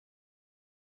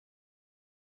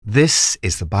This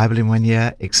is the Bible in 1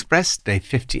 Year, Express Day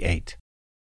 58.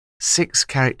 6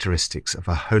 characteristics of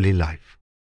a holy life.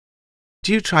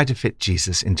 Do you try to fit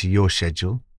Jesus into your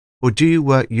schedule, or do you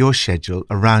work your schedule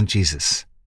around Jesus?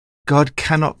 God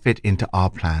cannot fit into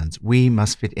our plans. We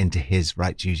must fit into His,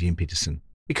 writes Eugene Peterson.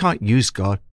 We can't use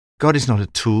God. God is not a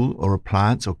tool or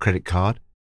appliance or credit card.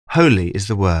 Holy is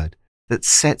the word that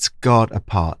sets God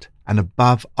apart and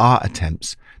above our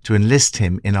attempts to enlist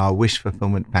Him in our wish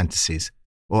fulfillment fantasies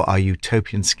or our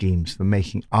utopian schemes for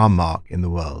making our mark in the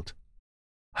world.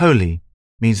 Holy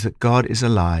means that God is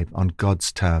alive on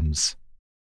God's terms,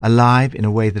 alive in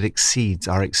a way that exceeds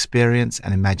our experience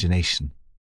and imagination.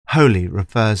 Holy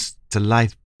refers to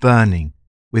life burning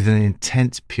with an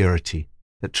intense purity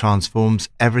that transforms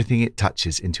everything it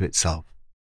touches into itself.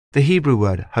 The Hebrew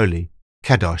word holy,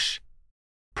 kadosh,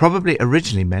 probably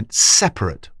originally meant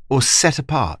separate or set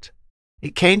apart.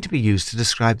 It came to be used to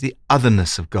describe the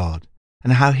otherness of God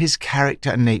and how His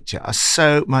character and nature are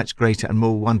so much greater and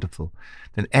more wonderful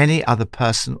than any other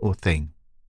person or thing.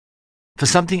 For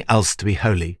something else to be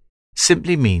holy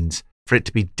simply means for it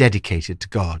to be dedicated to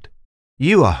God.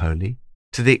 You are holy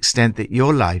to the extent that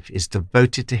your life is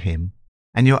devoted to Him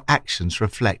and your actions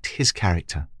reflect His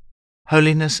character.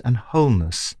 Holiness and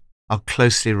wholeness are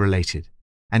closely related,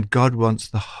 and God wants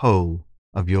the whole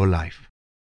of your life.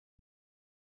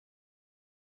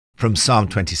 From Psalm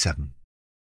 27.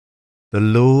 The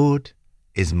Lord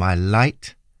is my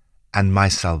light and my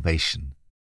salvation.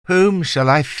 Whom shall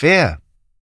I fear?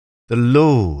 The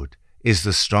Lord is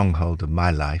the stronghold of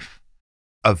my life.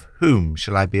 Of whom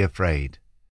shall I be afraid?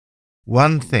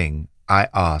 One thing I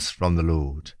ask from the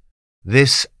Lord,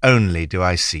 this only do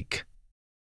I seek,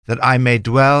 that I may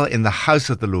dwell in the house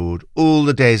of the Lord all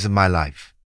the days of my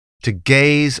life, to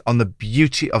gaze on the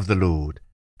beauty of the Lord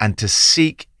and to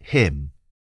seek Him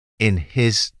in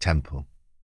His temple.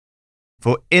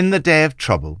 For in the day of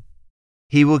trouble,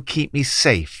 He will keep me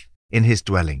safe in His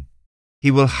dwelling.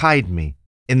 He will hide me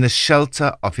in the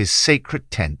shelter of His sacred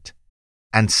tent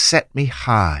and set me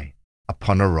high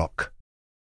upon a rock.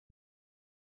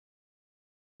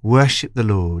 Worship the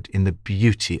Lord in the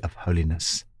beauty of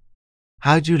holiness.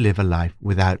 How do you live a life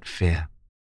without fear?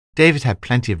 David had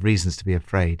plenty of reasons to be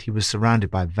afraid. He was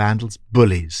surrounded by vandals,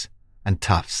 bullies, and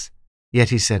toughs. Yet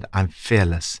he said, I'm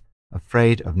fearless,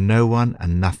 afraid of no one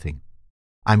and nothing.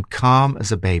 I'm calm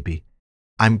as a baby.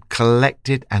 I'm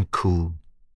collected and cool.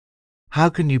 How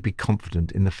can you be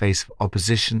confident in the face of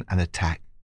opposition and attack?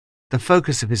 The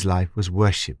focus of his life was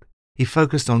worship. He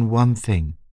focused on one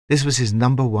thing. This was his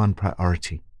number one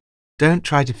priority. Don't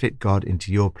try to fit God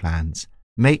into your plans.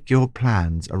 Make your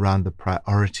plans around the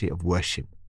priority of worship.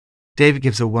 David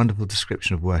gives a wonderful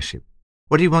description of worship.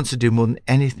 What he wants to do more than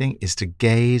anything is to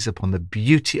gaze upon the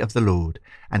beauty of the Lord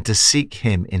and to seek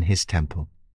Him in His temple.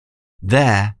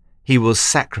 There he will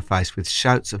sacrifice with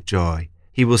shouts of joy.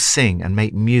 He will sing and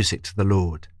make music to the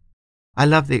Lord. I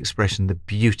love the expression, the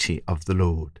beauty of the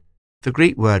Lord. The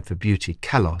Greek word for beauty,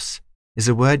 kalos, is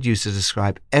a word used to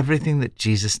describe everything that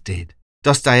Jesus did.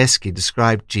 Dostoevsky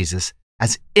described Jesus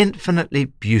as infinitely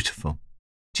beautiful.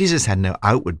 Jesus had no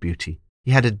outward beauty.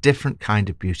 He had a different kind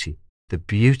of beauty, the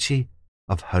beauty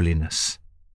of holiness.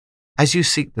 As you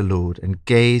seek the Lord and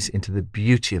gaze into the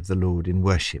beauty of the Lord in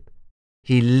worship,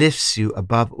 He lifts you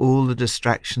above all the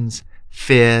distractions,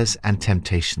 fears, and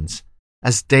temptations.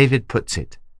 As David puts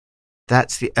it,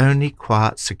 that's the only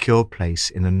quiet, secure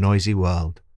place in a noisy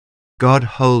world. God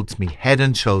holds me head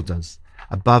and shoulders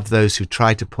above those who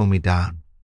try to pull me down.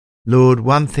 Lord,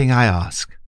 one thing I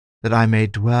ask, that I may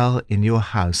dwell in your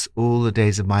house all the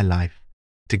days of my life,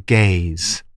 to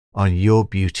gaze on your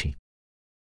beauty.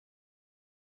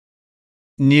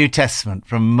 New Testament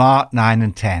from Mark 9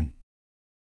 and 10.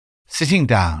 Sitting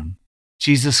down,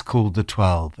 Jesus called the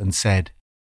 12 and said,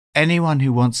 anyone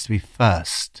who wants to be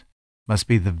first must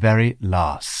be the very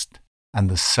last and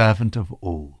the servant of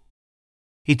all.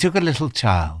 He took a little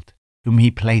child, whom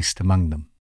He placed among them.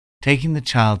 Taking the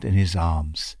child in His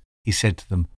arms, He said to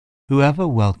them, whoever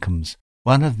welcomes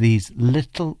one of these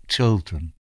little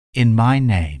children in my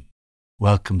name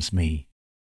welcomes me.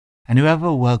 And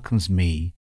whoever welcomes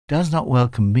me does not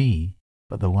welcome me,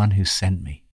 but the one who sent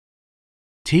me.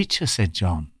 Teacher, said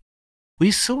John,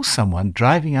 we saw someone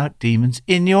driving out demons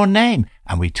in your name,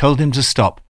 and we told him to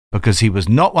stop, because he was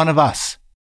not one of us.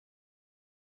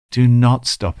 Do not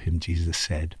stop him, Jesus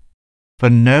said, for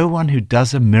no one who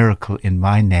does a miracle in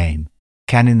my name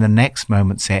can in the next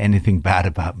moment say anything bad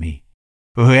about me.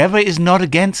 For whoever is not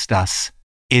against us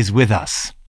is with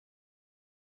us.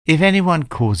 If anyone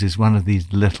causes one of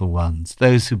these little ones,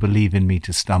 those who believe in me,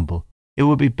 to stumble, it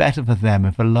would be better for them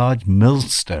if a large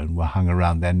millstone were hung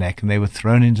around their neck and they were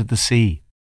thrown into the sea.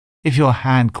 If your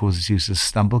hand causes you to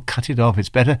stumble, cut it off. It's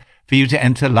better for you to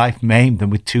enter life maimed than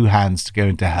with 2 hands to go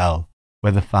into hell,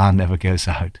 where the fire never goes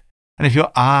out. And if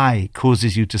your eye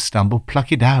causes you to stumble,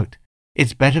 pluck it out.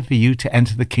 It's better for you to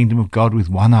enter the kingdom of God with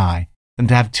 1 eye than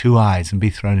to have 2 eyes and be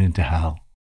thrown into hell.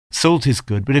 Salt is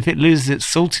good, but if it loses its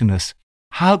saltiness,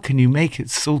 how can you make it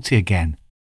salty again?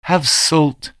 Have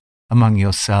salt among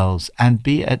yourselves and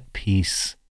be at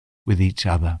peace with each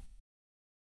other.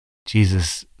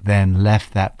 Jesus then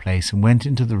left that place and went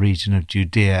into the region of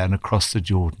Judea and across the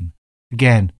Jordan.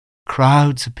 Again,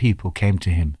 crowds of people came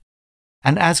to him,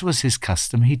 and as was his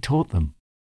custom, he taught them.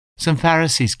 Some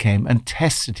Pharisees came and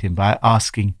tested him by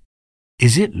asking,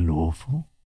 "Is it lawful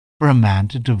for a man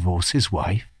to divorce his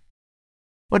wife?"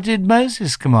 "What did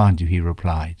Moses command you?" he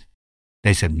replied.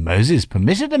 They said, "Moses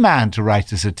permitted a man to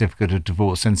write a certificate of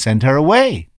divorce and send her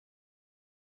away."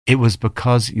 "It was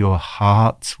because your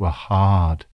hearts were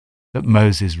hard that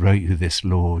Moses wrote you this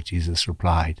law," Jesus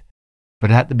replied. "But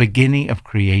at the beginning of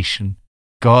creation,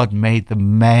 God made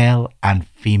them male and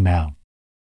female.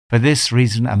 For this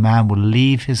reason, a man will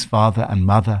leave his father and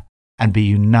mother and be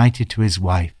united to his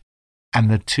wife, and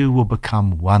the 2 will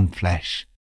become 1 flesh.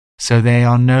 So they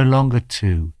are no longer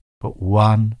 2, but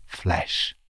 1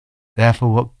 flesh.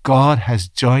 Therefore, what God has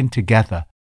joined together,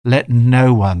 let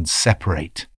no one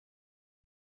separate."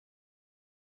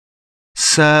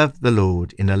 Serve the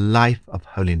Lord in a life of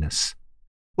holiness.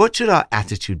 What should our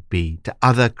attitude be to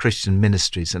other Christian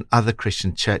ministries and other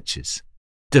Christian churches?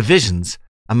 Divisions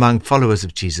among followers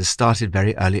of Jesus started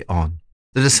very early on.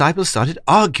 The disciples started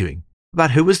arguing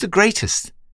about who was the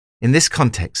greatest. In this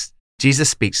context, Jesus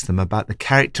speaks to them about the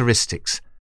characteristics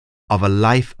of a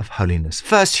life of holiness.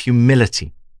 First,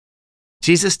 humility.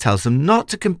 Jesus tells them not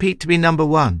to compete to be number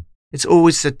 1. It's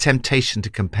always a temptation to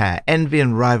compare. Envy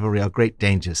and rivalry are great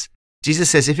dangers.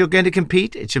 Jesus says if you're going to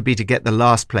compete, it should be to get the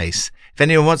last place. If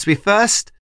anyone wants to be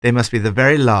first, they must be the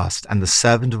very last and the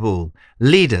servant of all.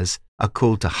 Leaders are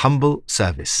called to humble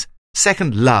service.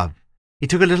 Second, love. He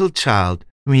took a little child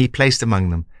whom he placed among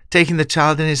them. Taking the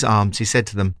child in his arms, he said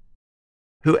to them,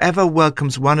 "Whoever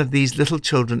welcomes one of these little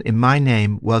children in my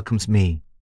name welcomes me.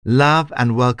 Love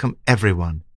and welcome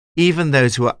everyone, even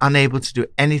those who are unable to do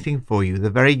anything for you, the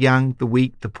very young, the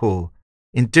weak, the poor.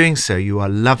 In doing so, you are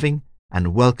loving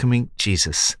and welcoming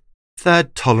Jesus."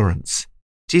 Third, tolerance.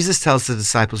 Jesus tells the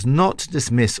disciples not to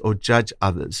dismiss or judge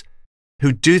others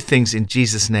who do things in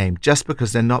Jesus' name just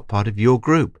because they're not part of your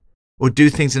group, or do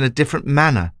things in a different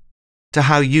manner to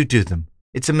how you do them.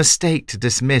 It's a mistake to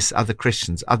dismiss other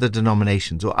Christians, other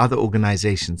denominations, or other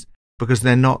organizations because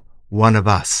they're not one of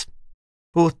us.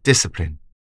 Fourth, discipline.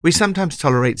 We sometimes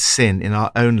tolerate sin in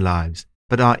our own lives,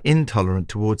 but are intolerant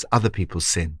towards other people's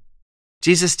sin.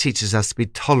 Jesus teaches us to be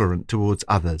tolerant towards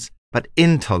others, but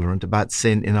intolerant about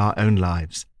sin in our own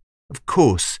lives. Of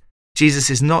course,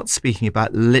 Jesus is not speaking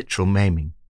about literal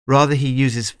maiming. Rather, he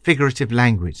uses figurative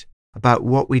language about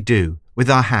what we do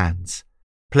with our hands,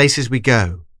 places we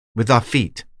go with our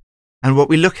feet, and what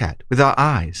we look at with our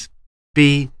eyes.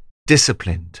 Be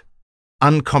disciplined,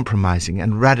 uncompromising,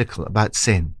 and radical about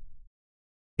sin.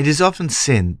 It is often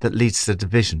sin that leads to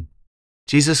division.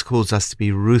 Jesus calls us to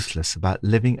be ruthless about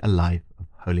living a life of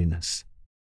holiness.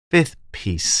 Fifth,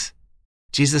 peace.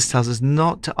 Jesus tells us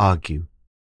not to argue,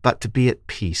 but to be at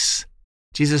peace.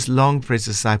 Jesus longed for his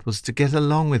disciples to get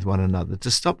along with one another,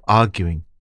 to stop arguing,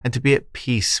 and to be at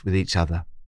peace with each other.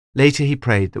 Later he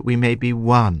prayed that we may be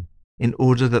one in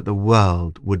order that the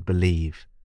world would believe.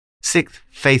 Sixth,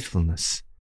 faithfulness.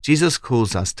 Jesus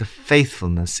calls us to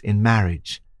faithfulness in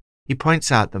marriage. He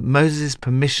points out that Moses'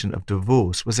 permission of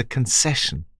divorce was a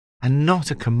concession and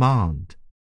not a command.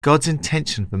 God's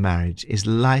intention for marriage is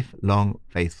lifelong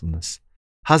faithfulness.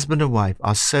 Husband and wife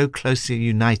are so closely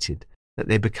united that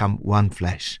they become 1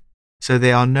 flesh. So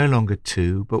they are no longer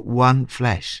 2, but 1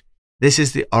 flesh. This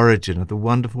is the origin of the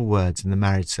wonderful words in the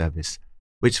marriage service,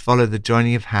 which follow the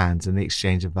joining of hands and the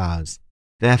exchange of vows.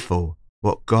 Therefore,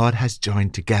 what God has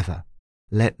joined together,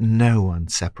 let no one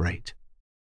separate.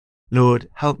 Lord,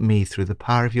 help me through the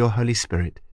power of your Holy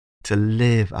Spirit to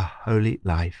live a holy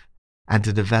life and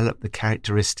to develop the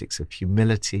characteristics of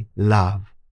humility,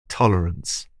 love,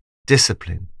 tolerance,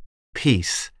 discipline,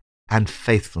 peace, and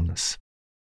faithfulness.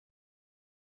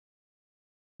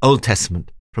 Old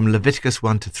Testament, from Leviticus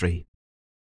 1 to 3.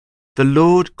 The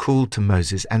Lord called to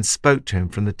Moses and spoke to him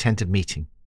from the tent of meeting.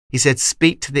 He said,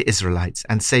 "Speak to the Israelites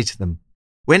and say to them,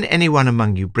 when anyone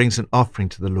among you brings an offering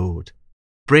to the Lord,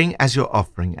 bring as your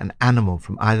offering an animal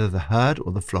from either the herd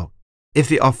or the flock. If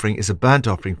the offering is a burnt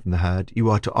offering from the herd, you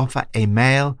are to offer a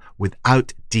male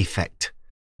without defect.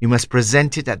 You must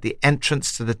present it at the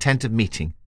entrance to the tent of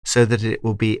meeting, so that it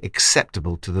will be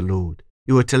acceptable to the Lord.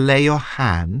 You are to lay your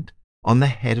hand on the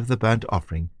head of the burnt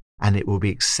offering, and it will be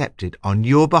accepted on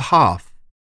your behalf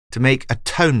to make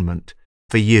atonement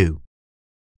for you.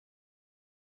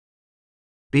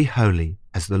 Be holy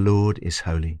as the Lord is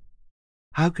holy.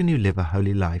 How can you live a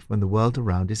holy life when the world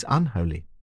around is unholy?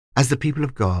 As the people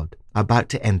of God are about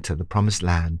to enter the promised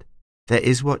land, there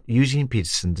is what Eugene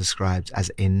Peterson describes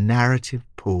as a narrative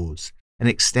pause, an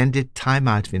extended time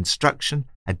out of instruction,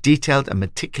 a detailed and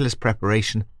meticulous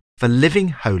preparation for living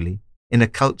holy in a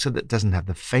culture that doesn't have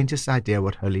the faintest idea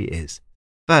what holy is.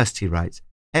 First, he writes,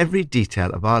 every detail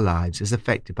of our lives is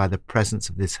affected by the presence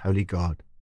of this holy God.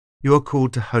 You are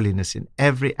called to holiness in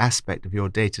every aspect of your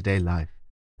day-to-day life.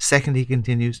 Second, he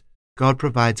continues, God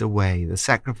provides a way, the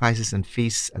sacrifices and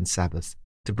feasts and Sabbaths,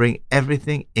 to bring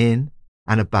everything in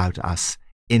and about us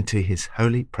into his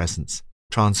holy presence,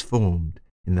 transformed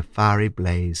in the fiery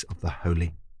blaze of the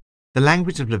holy. The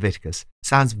language of Leviticus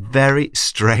sounds very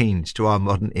strange to our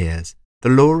modern ears. The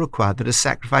law required that a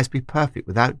sacrifice be perfect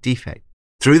without defect.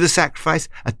 Through the sacrifice,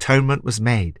 atonement was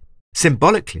made.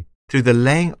 Symbolically, through the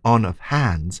laying on of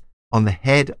hands on the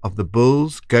head of the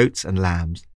bulls, goats, and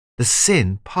lambs, the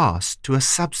sin passed to a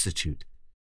substitute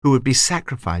who would be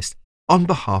sacrificed on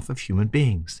behalf of human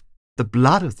beings. The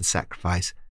blood of the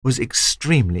sacrifice was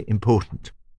extremely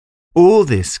important. All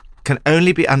this can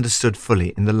only be understood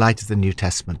fully in the light of the New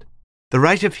Testament. The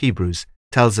writer of Hebrews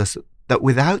tells us that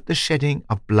without the shedding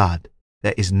of blood,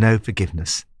 there is no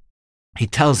forgiveness. He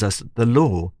tells us that the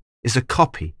law is a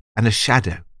copy and a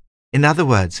shadow. In other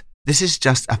words, this is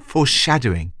just a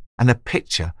foreshadowing and a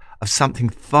picture of something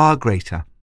far greater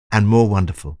and more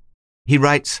wonderful. He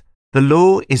writes, the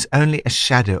law is only a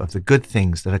shadow of the good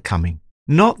things that are coming,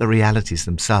 not the realities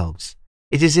themselves.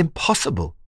 It is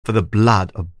impossible for the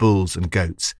blood of bulls and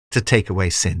goats to take away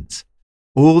sins.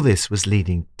 All this was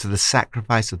leading to the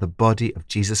sacrifice of the body of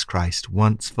Jesus Christ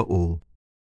once for all.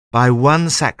 By one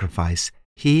sacrifice,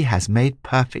 he has made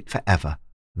perfect forever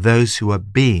those who are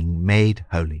being made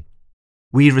holy.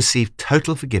 We receive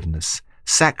total forgiveness.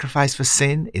 Sacrifice for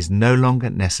sin is no longer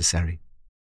necessary.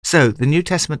 So the New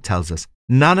Testament tells us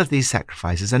none of these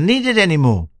sacrifices are needed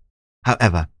anymore.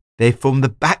 However, they form the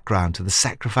background to the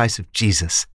sacrifice of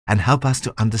Jesus and help us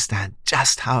to understand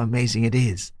just how amazing it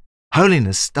is.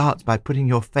 Holiness starts by putting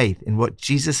your faith in what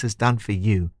Jesus has done for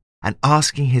you and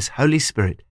asking his Holy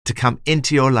Spirit to come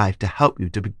into your life to help you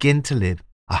to begin to live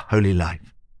a holy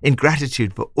life. In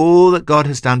gratitude for all that God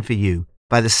has done for you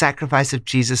by the sacrifice of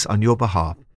Jesus on your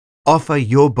behalf, offer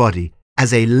your body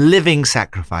as a living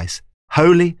sacrifice,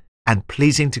 holy and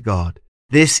pleasing to God.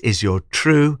 This is your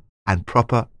true and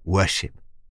proper worship.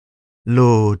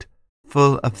 Lord,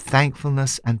 full of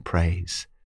thankfulness and praise,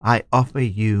 I offer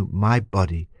you my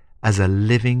body as a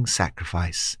living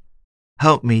sacrifice.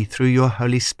 Help me through your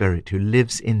Holy Spirit who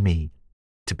lives in me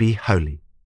to be holy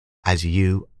as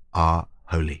you are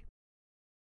holy.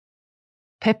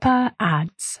 Pippa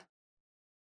adds,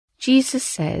 Jesus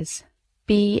says,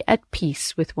 be at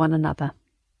peace with one another.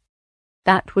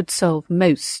 That would solve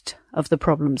most of the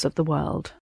problems of the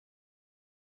world.